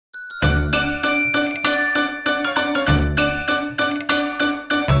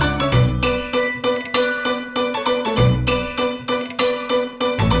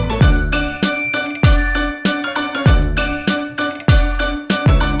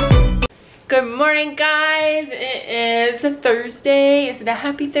Good morning, guys. It is a Thursday. Is it a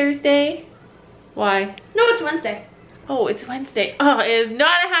happy Thursday? Why? No, it's Wednesday. Oh, it's Wednesday. Oh, it is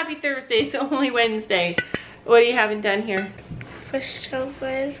not a happy Thursday. It's only Wednesday. What do you haven't done here? Fishtail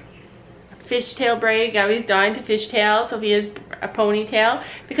braid. Fishtail braid. Gabby's dying to fishtail. Sophia's a ponytail.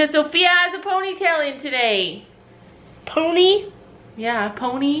 Because Sophia has a ponytail in today. Pony? Yeah,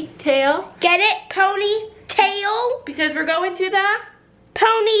 ponytail. Get it? Ponytail? Because we're going to the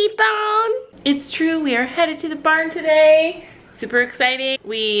Pony barn. It's true, we are headed to the barn today. Super exciting.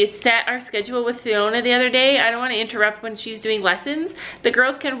 We set our schedule with Fiona the other day. I don't want to interrupt when she's doing lessons. The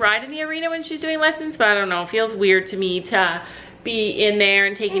girls can ride in the arena when she's doing lessons, but I don't know, it feels weird to me to be in there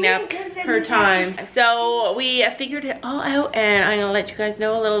and taking up her time. So we figured it all out, and I'm gonna let you guys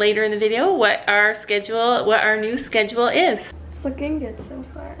know a little later in the video what our new schedule is. It's looking good so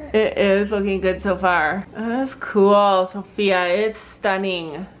far. It is looking good so far. Oh, that's cool, Sophia. It's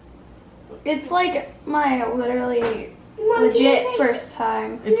stunning. It's like my literally legit first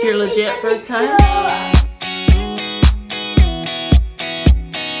time. It's your legit first time?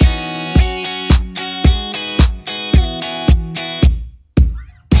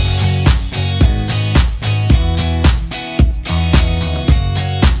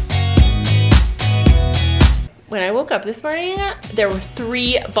 When I woke up this morning, there were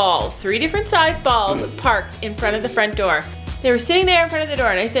three different size balls parked in front of the front door. They were sitting there in front of the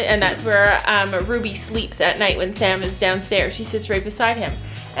door, and I said, and that's where Ruby sleeps at night when Sam is downstairs. She sits right beside him.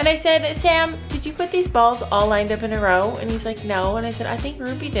 And I said, Sam, did you put these balls all lined up in a row? And he's like, no. And I said, I think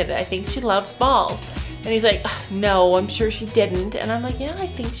Ruby did it. I think she loves balls. And he's like, no, I'm sure she didn't. And I'm like, yeah, I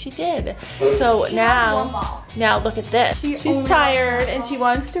think she did. So now look at this. She's tired and she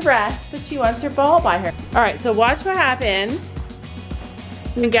wants to rest, but she wants her ball by her. All right, so watch what happens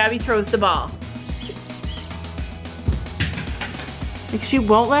when Gabby throws the ball. Like, she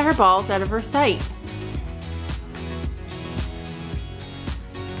won't let her balls out of her sight.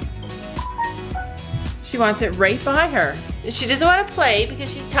 She wants it right by her. She doesn't want to play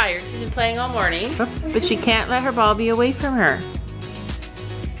because she's tired. She's been playing all morning. Oops, but she can't let her ball be away from her.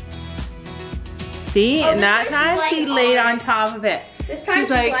 See, and that time she laid on top of it. This time she's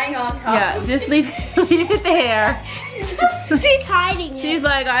like, laying on top. Yeah, just leave it there. She's hiding it. She's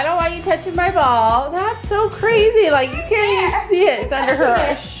like, I don't want you touching my ball. That's so crazy. Like, you can't even see it. It's under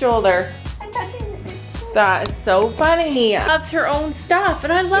her shoulder. I'm touching it. That is so funny. She loves her own stuff,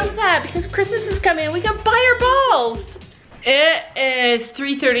 and I love that because Christmas is coming and we can buy her balls. It is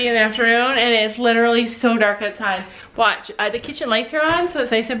 3:30 in the afternoon and it's literally so dark outside. Watch, the kitchen lights are on, so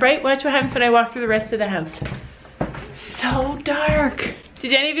it's nice and bright. Watch what happens when I walk through the rest of the house. So dark.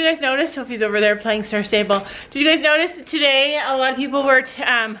 Did any of you guys notice? Sophie's over there playing Star Stable. Did you guys notice that today a lot of people were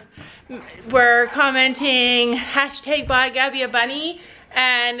commenting hashtag buy Gabby a bunny?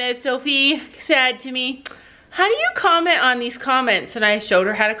 And Sophie said to me, how do you comment on these comments? And I showed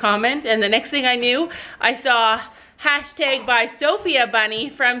her how to comment, and the next thing I knew, I saw hashtag buy Sophia bunny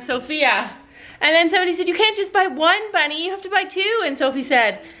from Sophia. And then somebody said, you can't just buy one bunny, you have to buy two. And Sophie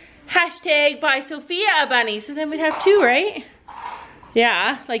said, hashtag buy Sophia a bunny. So then we'd have two, right?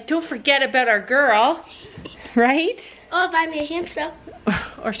 Yeah, like don't forget about our girl, right? Oh, buy me a hamster.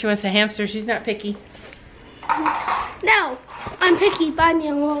 Or she wants a hamster, she's not picky. No, I'm picky, buy me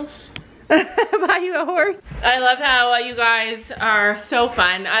a horse. Buy you a horse. I love how you guys are so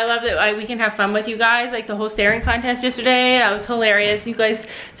fun. I love that we can have fun with you guys. Like the whole staring contest yesterday, that was hilarious. You guys,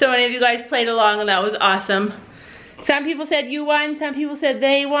 so many of you guys played along and that was awesome. Some people said you won, some people said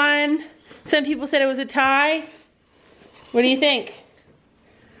they won. Some people said it was a tie. What do you think?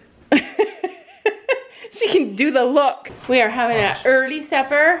 She can do the look. We are having an early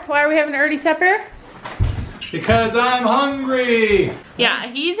supper. Why are we having an early supper? Because I'm hungry.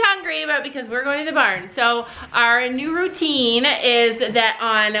 Yeah, he's hungry, but because we're going to the barn. So our new routine is that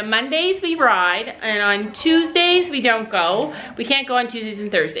on Mondays we ride, and on Tuesdays we don't go. We can't go on Tuesdays and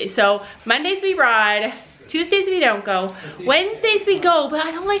Thursdays. So Mondays we ride, Tuesdays we don't go, Wednesdays we go, but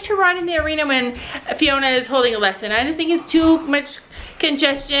I don't like to ride in the arena when Fiona is holding a lesson. I just think it's too much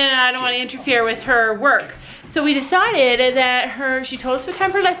congestion and I don't want to interfere with her work. So we decided that she told us what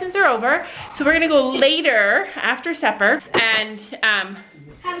time her lessons are over, so we're gonna go later after supper and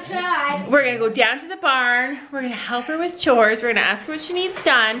we're gonna go down to the barn. We're gonna help her with chores. We're gonna ask her what she needs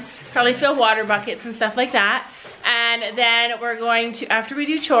done, probably fill water buckets and stuff like that. And then we're going to, after we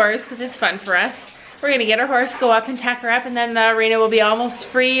do chores, because it's fun for us, we're gonna get our horse, go up and tack her up, and then the arena will be almost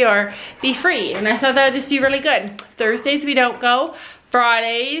free or be free. And I thought that would just be really good. Thursdays we don't go.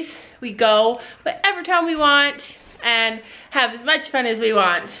 Fridays we go whatever time we want and have as much fun as we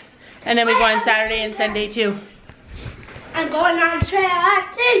want. And then we go on Saturday and Sunday too. I'm going on trail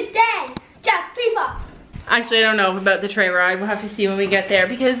today. Actually, I don't know about the trail ride. We'll have to see when we get there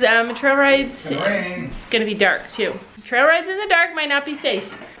because trail rides, it's gonna be dark too. Trail rides in the dark might not be safe.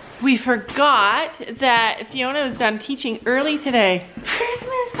 We forgot that Fiona was done teaching early today.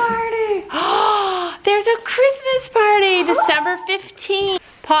 Christmas party. Oh, there's a Christmas party, December 15th.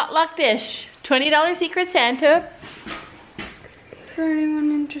 Potluck dish, $20 Secret Santa. For anyone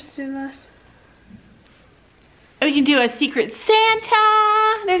interested in that. We can do a Secret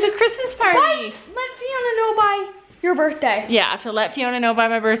Santa. There's a Christmas party. Let Fiona know by your birthday. Yeah, I have to let Fiona know by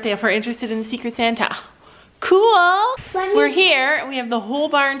my birthday if we're interested in the Secret Santa. Cool. We're here and we have the whole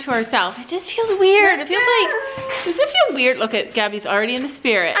barn to ourselves. It just feels weird. It feels like, does it feel weird? Look at Gabby's already in the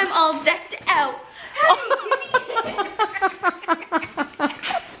spirit. I'm all decked out.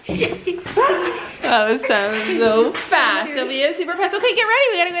 That was so fast. Sylvia, super fast. Okay, get ready.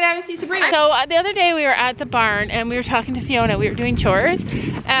 We gotta go down and see Sabrina. So the other day we were at the barn and we were talking to Fiona. We were doing chores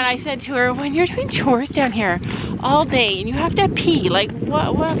and I said to her, when you're doing chores down here all day and you have to pee, like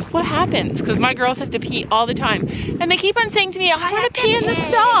what happens? Because my girls have to pee all the time. And they keep on saying to me, I want to pee in the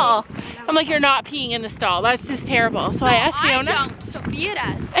stall. I'm like, you're not peeing in the stall. That's just terrible. So I asked Fiona. I don't. Sophia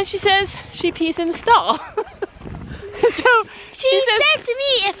does. And she says she pees in the stall. So she said to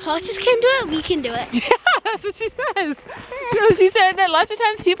me, if horses can do it, we can do it. Yeah, that's what she says. So she said that lots of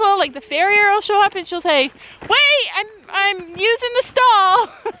times people, like the farrier will show up and she'll say, wait, I'm using the stall.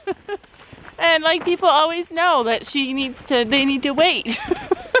 And like people always know that they need to wait.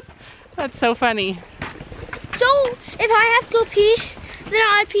 That's so funny. So if I have to go pee, then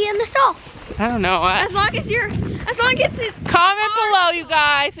I pee in the stall. I don't know. As long as it's comment below, you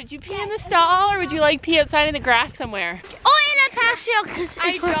guys. Would you pee in the stall or would you like pee outside in the grass somewhere? Oh, in a pasture, because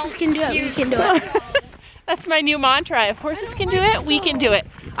if horses can do it, we can do it. That's my new mantra. If horses can do it, we can do it.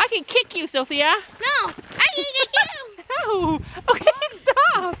 I can kick you, Sophia. No, I can kick you. No. Okay,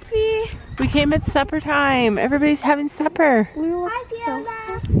 stop. We came at supper time. Everybody's having supper. Hi,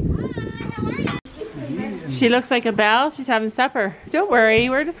 Fiona. She looks like a belle. She's having supper. Don't worry.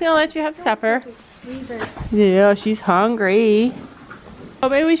 We're just going to let you have supper. Yeah, she's hungry. Oh,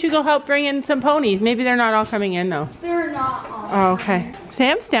 maybe we should go help bring in some ponies. Maybe they're not all coming in, though. They're not all. Oh, okay.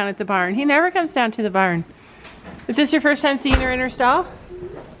 Sam's down at the barn. He never comes down to the barn. Is this your first time seeing her in her stall?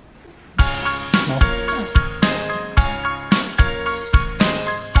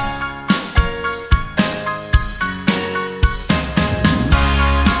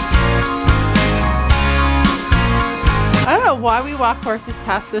 I don't know why we walk horses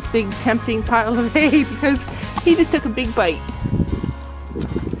past this big tempting pile of hay because he just took a big bite.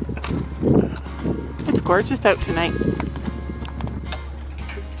 It's gorgeous out tonight.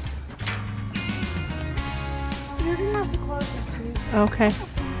 You're gonna have to close it, please. Okay.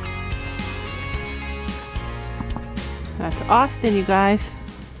 That's Austin, you guys.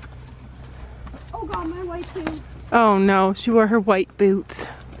 Oh God, my white boots. Oh no, she wore her white boots.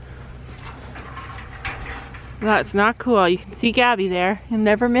 That's not cool. You can see Gabby there. You'll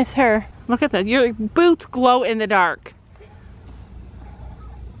never miss her. Look at that. Your boots glow in the dark.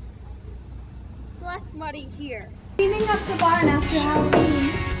 It's less muddy here. Cleaning up the barn after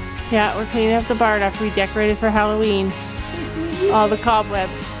Halloween. Yeah, we're cleaning up the barn after we decorated for Halloween. All the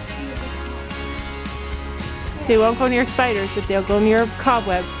cobwebs. They won't go near spiders, but they'll go near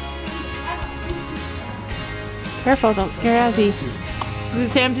cobwebs. Careful, don't scare Azzy.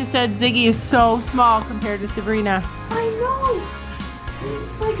 Sam just said Ziggy is so small compared to Sabrina. I know.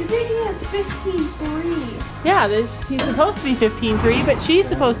 Like Ziggy is 15.3. Yeah, he's supposed to be 15.3, but she's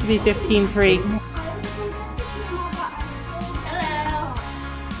supposed to be 15.3.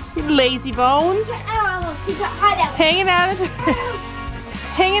 Hello. Lazy bones. Hanging out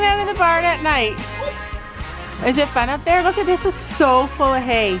in the barn at night. Is it fun up there? Look at this, was so full of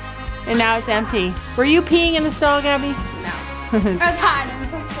hay. And now it's empty. Were you peeing in the stall, Gabby? No. I was hiding.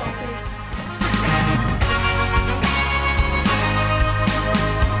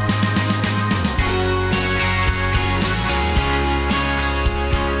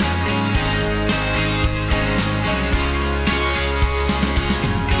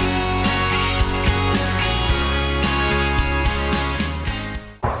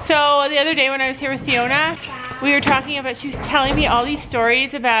 So the other day when I was here with Fiona, we were talking about, she was telling me all these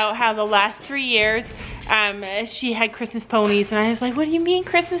stories about how the last 3 years she had Christmas ponies, and I was like, what do you mean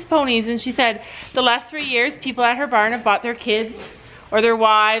Christmas ponies? And she said the last 3 years people at her barn have bought their kids or their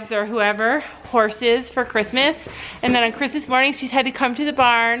wives or whoever horses for Christmas, and then on Christmas morning she's had to come to the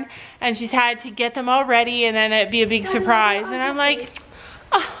barn and she's had to get them all ready, and then it'd be a big surprise. And I'm like,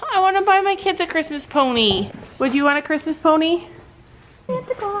 oh, I want to buy my kids a Christmas pony. Would you want a Christmas pony?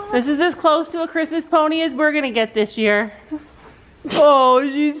 This is as close to a Christmas pony as we're gonna get this year. Oh,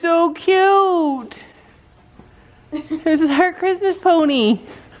 she's so cute. This is her Christmas pony.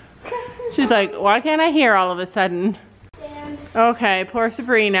 She's like, why can't I hear all of a sudden? Okay, poor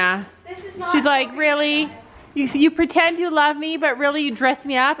Sabrina. She's like, really? You pretend you love me, but really you dress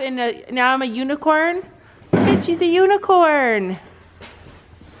me up and now I'm a unicorn? And she's a unicorn.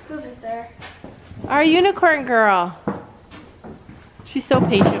 Who's it there? Our unicorn girl. She's so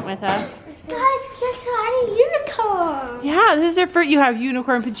patient with us. Guys, we get to ride a unicorn. Yeah, this is her first. You have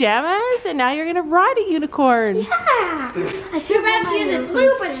unicorn pajamas, and now you're gonna ride a unicorn. Yeah. Too bad she isn't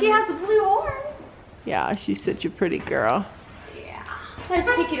blue, but she has a blue horn. Yeah, she's such a pretty girl. Yeah. Let's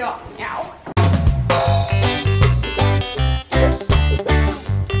take it off now.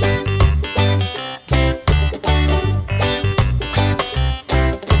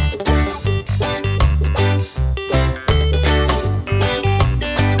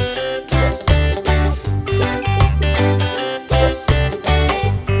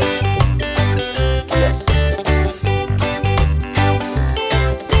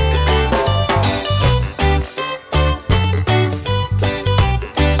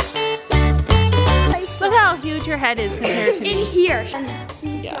 Is compared to me. In here.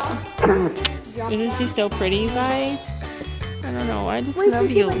 Yeah. Isn't she so pretty, you guys? I don't know. I just love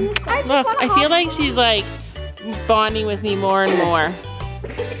you. Look, I feel like she's like bonding with me more and more.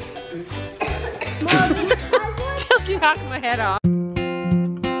 Till she knocks my head off.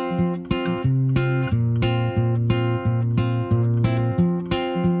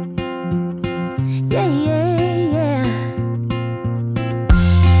 Yeah, yeah, yeah.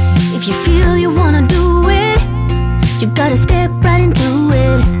 If you feel you wanna do it, you gotta step right into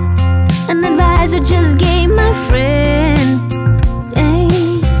it. An advisor just gave my friend. Hey.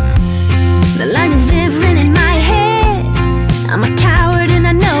 The line is different in my head. I'm a coward and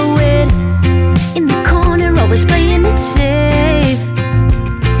I know it. In the corner, always playing it safe.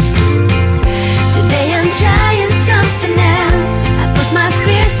 Today I'm trying something else. I put my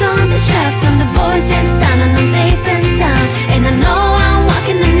fears on the shelf, turn the voices down, and I'm safe and sound. And I know I'm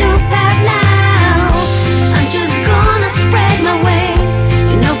walking a new path now. I'm just gonna spread my wings.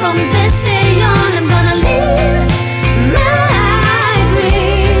 You know, from this day on, I'm gonna live my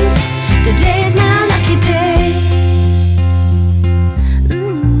dreams. Today is my lucky day.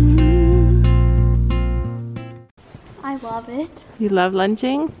 I love it. You love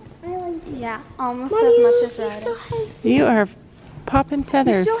lunging? Yeah, almost as much as riding. You are popping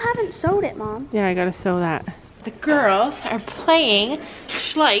feathers. You still haven't sewed it, Mom. Yeah, I gotta sew that. The girls are playing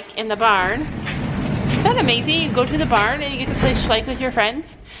Schleich in the barn. Isn't that amazing? You go to the barn and you get to play Schleich with your friends.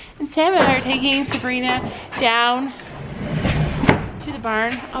 And Sam and I are taking Sabrina down to the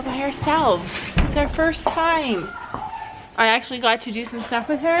barn all by ourselves. It's our first time. I actually got to do some stuff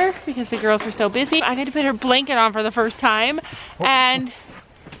with her because the girls were so busy. I got to put her blanket on for the first time. And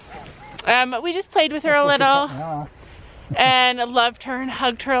we just played with her a little. And loved her and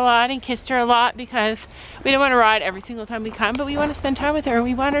hugged her a lot and kissed her a lot because we don't want to ride every single time we come, but we want to spend time with her and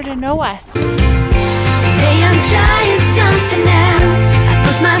we want her to know us. Today I'm trying something else. I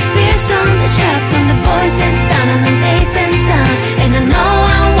put my fears on the shelf, turn the voices down, and I'm safe and sound. And I know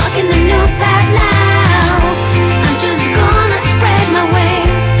I'm walking a new path now. I'm just gonna spread my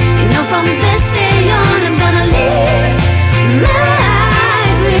wings. You know, from this day on, I'm gonna live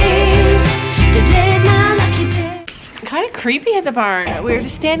my dreams. Today is my lucky day. Kind of creepy at the barn. We were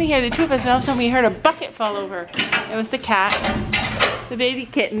just standing here, the two of us, and all of a sudden we heard a bucket fall over. It was the cat, the baby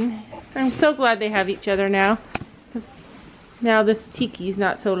kitten. I'm so glad they have each other now. 'Cause now this tiki's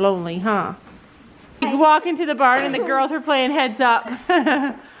not so lonely, huh? You walk into the barn and the girls are playing heads up.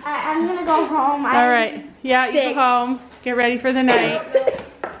 I'm gonna go home. All right. Yeah, you go home. Get ready for the night.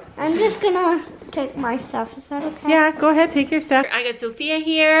 I'm just gonna take my stuff. Is that okay? Yeah, go ahead, take your stuff. I got Sophia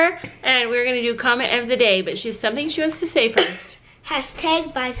here, and we're gonna do comment of the day, but she has something she wants to say first.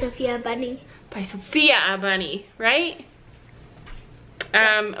 Hashtag by Sophia Bunny. By Sophia Bunny, right?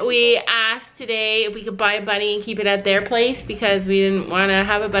 We asked today if we could buy a bunny and keep it at their place because we didn't want to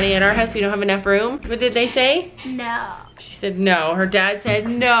have a bunny at our house. We don't have enough room. What did they say? No. She said no. Her dad said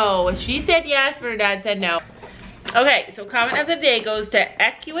no. She said yes, but her dad said no. Okay, so comment of the day goes to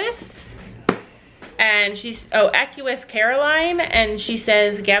Equus. And she's, Equus Caroline, and she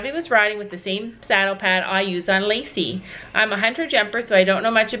says, Gabby was riding with the same saddle pad I use on Lacey. I'm a hunter jumper, so I don't know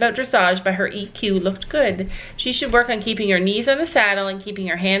much about dressage, but her EQ looked good. She should work on keeping her knees on the saddle and keeping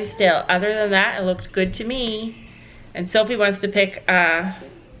her hands still. Other than that, it looked good to me. And Sophie wants to pick a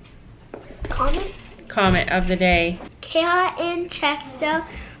comment of the day. Kara in Chester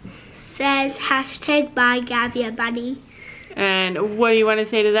says, hashtag by Gabby a Bunny. And what do you want to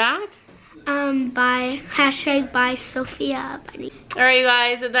say to that? By hashtag by Sophia Bunny. All right, you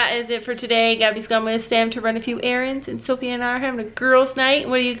guys, that is it for today. Gabby's gone with Sam to run a few errands, and Sophie and I are having a girls' night.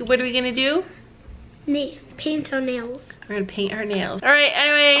 What are we gonna do? Paint our nails. We're gonna paint our nails. All right,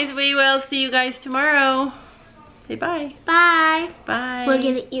 anyways, we will see you guys tomorrow. Say bye. Bye. Bye. We're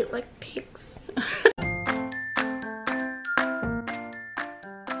gonna eat like pigs.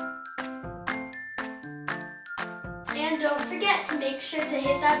 And don't forget to make sure to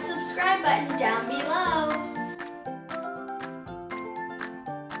hit that subscribe button down below.